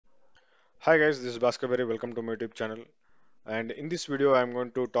Hi guys, this is Bhaskar. Very welcome to my YouTube channel. And in this video, I'm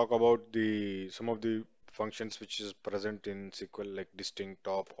going to talk about the some of the functions which is present in SQL, like distinct,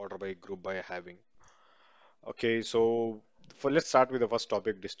 top, order by, group by, having. Okay, so let's start with the first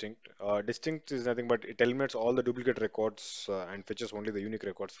topic, distinct. Distinct is nothing but it eliminates all the duplicate records and fetches only the unique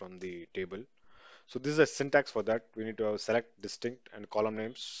records from the table. So this is a syntax for that. We need to select distinct and column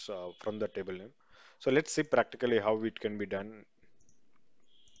names from the table name. So let's see practically how it can be done.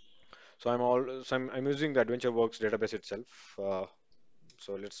 So I'm using the AdventureWorks database itself.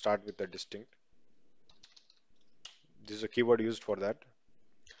 So let's start with the distinct. This is a keyword used for that.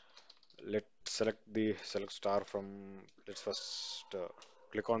 Let's select the select star from. Let's first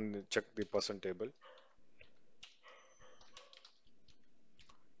click on check the person table.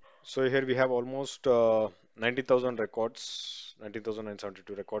 So here we have almost 90,000 records,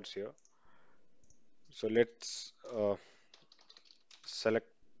 19,972 records here. So let's select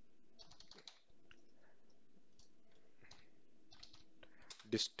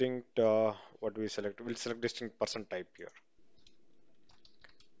distinct. What we select? We'll select distinct person type here.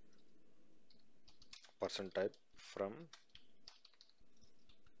 Person type from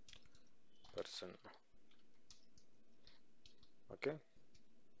person. Okay.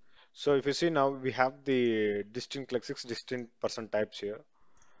 So if you see now we have the distinct like six distinct person types here.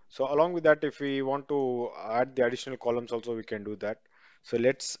 So along with that, if we want to add the additional columns also, we can do that. So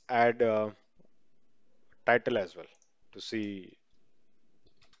let's add title as well to see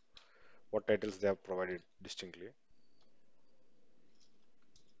what titles they have provided distinctly.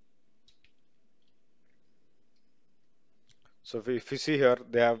 So if you see here,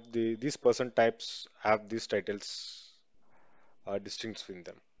 they have these person types have these titles distinct in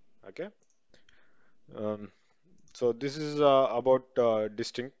them. Okay. Um, so this is about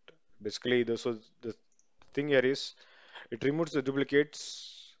distinct. Basically, the thing here is it removes the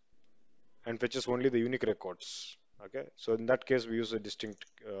duplicates and fetches only the unique records. Okay, so in that case, we use a distinct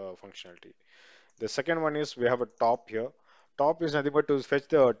functionality. The second one is we have a top here. Top is nothing but to fetch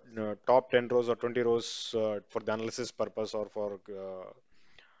the top 10 rows or 20 rows for the analysis purpose or for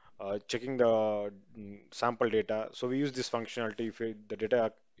checking the sample data. So we use this functionality if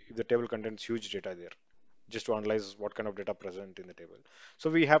the table contains huge data there, just to analyze what kind of data present in the table.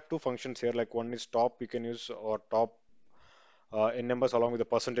 So we have two functions here. Like one is top we can use, or top in numbers along with the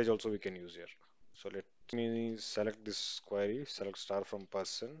percentage also we can use here. So let me select this query, select star from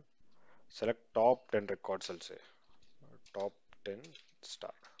person, select top 10 records, I'll say top 10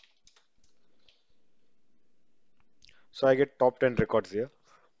 star. So I get top 10 records here.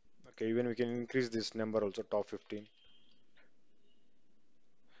 Okay, even we can increase this number also, top 15.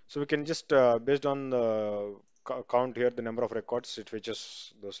 So we can just based on the count here, the number of records, it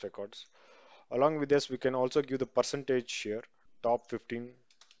fetches those records. Along with this, we can also give the percentage here, top 15,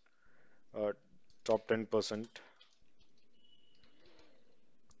 uh, top 10%.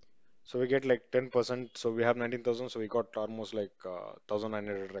 So we get like 10%. So we have 19,000. So we got almost like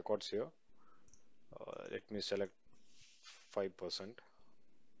 1,900 records here. Let me select 5%.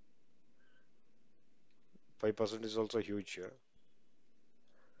 5% is also huge here.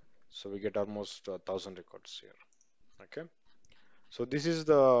 So we get almost 1,000 records here. Okay. So this is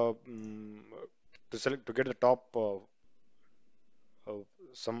the to select to get the top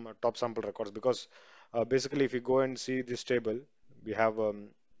some top sample records, because basically if you go and see this table, we have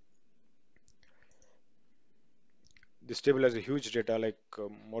this table has a huge data like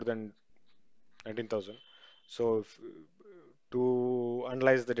more than 19,000. So to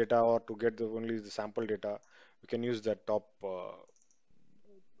analyze the data or to get the only the sample data, we can use that top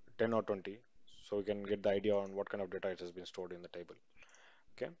 10 or 20. So we can get the idea on what kind of data it has been stored in the table.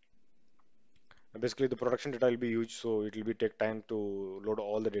 Okay. And basically, the production data will be huge, so it will be take time to load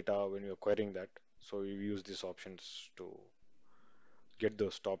all the data when you're querying that. So you use these options to get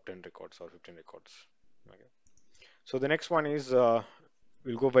those top 10 records or 15 records. Okay. So the next one is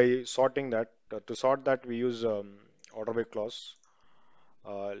we'll go by sorting that. To sort that, we use order by clause.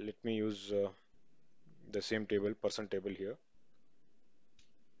 Let me use the same table, person table here.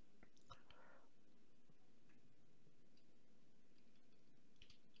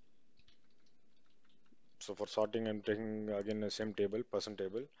 So for sorting, I'm taking again the same table, person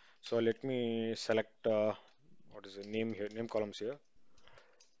table. So let me select what is the name here, name columns here.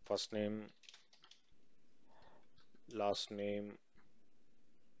 First name, last name,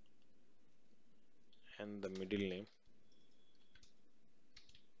 and the middle name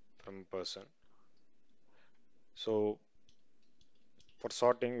from person. So for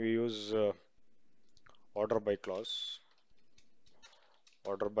sorting, we use order by clause.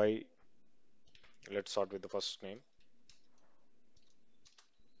 Order by, let's sort with the first name.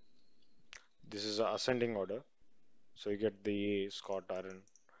 This is ascending order. So you get the Scott Aaron.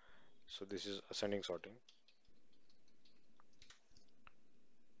 So this is ascending sorting.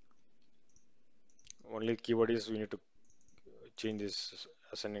 Only keyword is we need to change this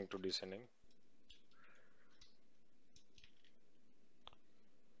ascending to descending.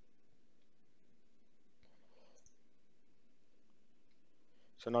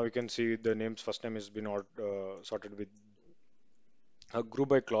 So now we can see the names. First name has been sorted with a group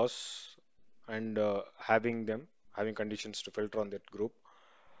by clause and having conditions to filter on that group.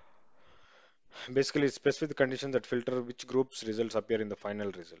 Basically, specify the conditions that filter which groups results appear in the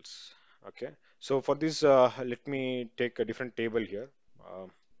final results. Okay. So for this, let me take a different table here.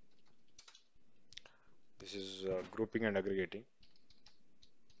 Um this is grouping and aggregating.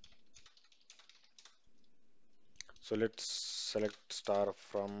 So let's select star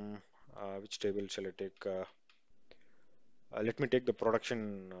from which table shall I take? Let me take the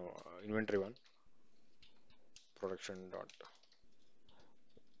production inventory one. Production dot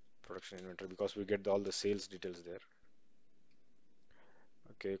production inventory because we get all the sales details there.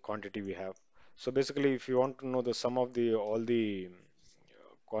 Okay, quantity we have. So basically, if you want to know the sum of the all the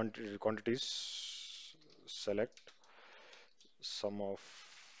quantities, select sum of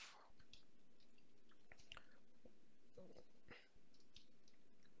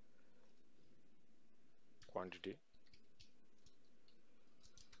quantity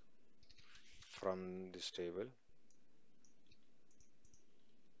from this table.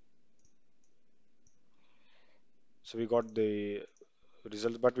 So we got the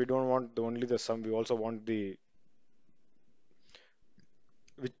results, but we don't want only the sum. We also want the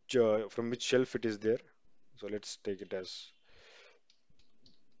which from which shelf it is there. So let's take it as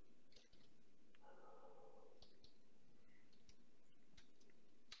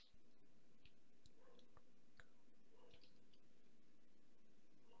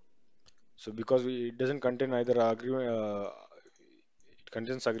so because it doesn't contain either agreement, it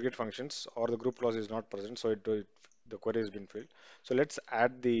contains aggregate functions or the group clause is not present, so the query has been filled. So let's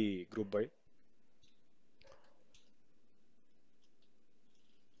add the group by.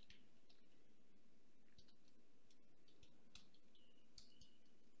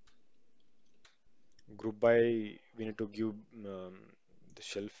 Group by we need to give the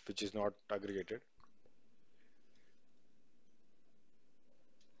shelf which is not aggregated.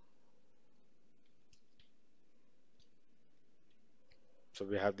 So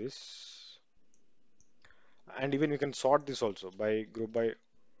we have this, and even we can sort this also by group by.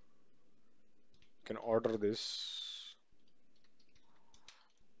 Can order this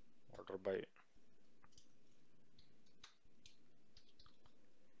order by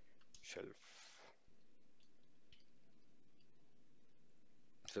shelf.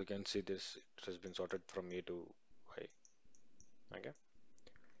 So you can see this it has been sorted from A to Y. Okay.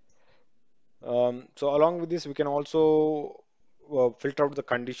 So along with this, we can also filter out the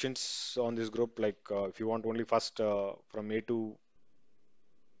conditions on this group. Like if you want only first from A to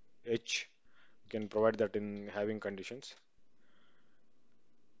H, you can provide that in having conditions.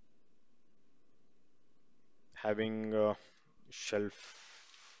 Having shelf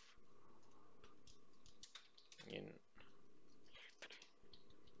in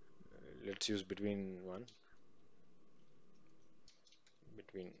let's use between one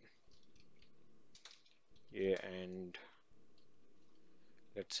between A and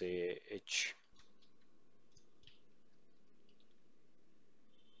let's say H.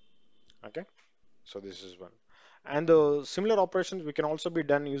 Okay, so this is one. And the similar operations we can also be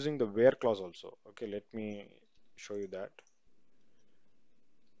done using the where clause also. Okay, let me show you that.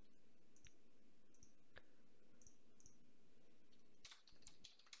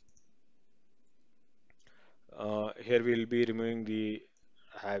 Here we'll be removing the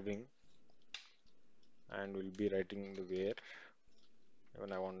having and we'll be writing the where.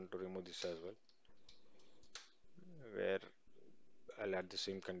 Even I want to remove this as well. Where I'll add the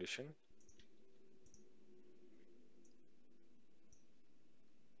same condition.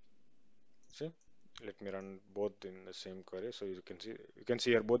 See, let me run both in the same query. So you can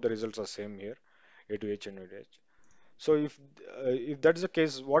see here both the results are same here, A to H and A to H. So if that is the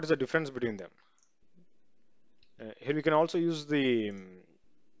case, what is the difference between them? Here we can also use the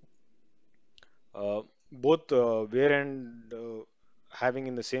both where and having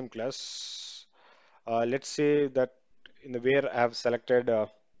in the same class. Let's say that in the where I have selected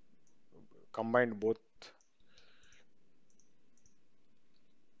combined both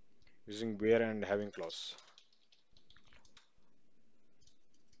using where and having clause.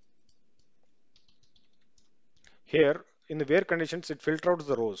 Here in the where conditions, it filters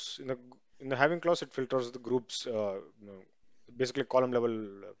the rows. In the having clause, it filters the groups. Basically, column level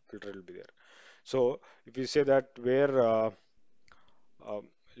filter will be there. So if we say that where um,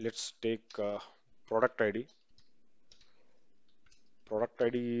 let's take product ID. Product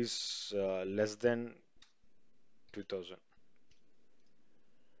ID is less than 2000.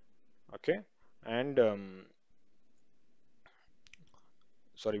 Okay, and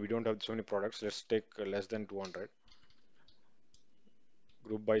sorry, we don't have so many products. Let's take less than 200.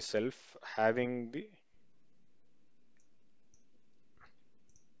 Group by self having the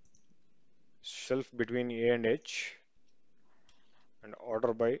shelf between A and H and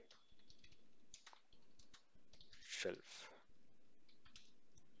order by shelf.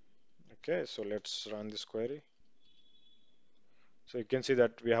 Okay, so let's run this query. So you can see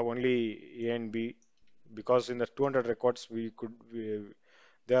that we have only A and B because in the 200 records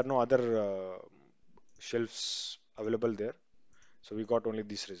there are no other shelves available there. So we got only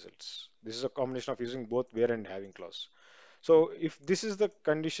these results. This is a combination of using both where and having clause. So if this is the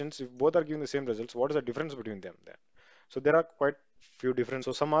conditions, if both are giving the same results, what is the difference between them then? So there are quite few differences.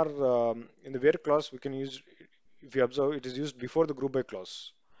 So some are in the where clause we can use, if you observe, it is used before the group by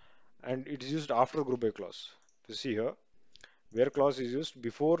clause and it is used after group by clause. You see here, where clause is used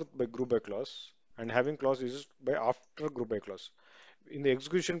before by group by clause and having clause is used by after group by clause. In the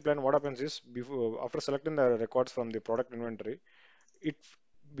execution plan, what happens is before after selecting the records from the product inventory, it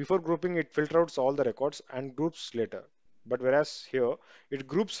before grouping it filters all the records and groups later. But whereas here it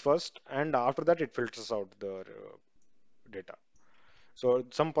groups first and after that it filters out the data. So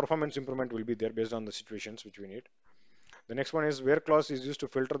some performance improvement will be there based on the situations which we need. The next one is where clause is used to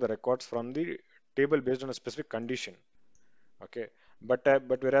filter the records from the table based on a specific condition. Okay, but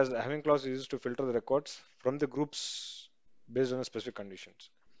whereas having clause is used to filter the records from the groups based on a specific conditions.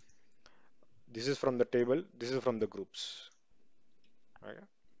 This is from the table. This is from the groups. Okay.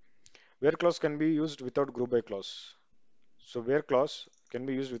 Where clause can be used without group by clause. So where clause can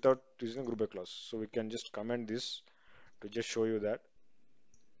be used without using group by clause. So we can just comment this to just show you that.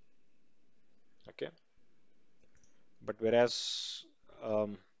 Okay. But whereas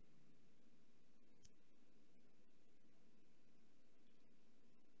um,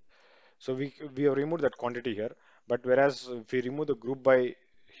 so we have removed that quantity here. But whereas if we remove the group by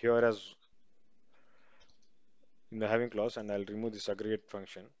here as in the having clause, and I'll remove this aggregate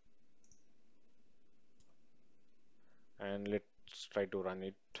function, and let's try to run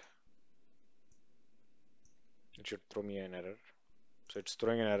it. It should throw me an error. So it's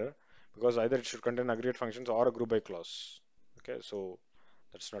throwing an error because either it should contain aggregate functions or a group by clause. Okay, so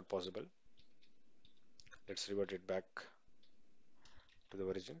that's not possible. Let's revert it back to the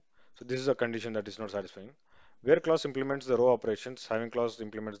origin. So this is a condition that is not satisfying. Where clause implements the row operations, having clause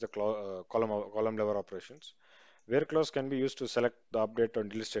implements the column level operations. Where clause can be used to select the update or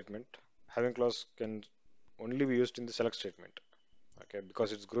delete statement. Having clause can only be used in the select statement. Okay,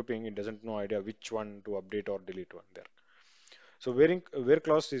 because it's grouping, it doesn't know idea which one to update or delete one there. So where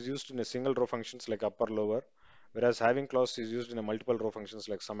clause is used in a single row functions like upper lower, whereas having clause is used in a multiple row functions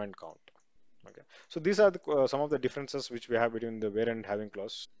like sum and count. Okay, so these are some of the differences which we have between the where and having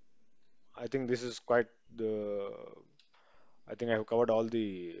clause. I think this is quite the. I think I have covered all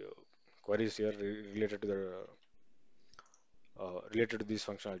the queries here related to these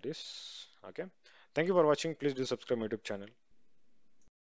functionalities. Okay, thank you for watching. Please do subscribe my YouTube channel.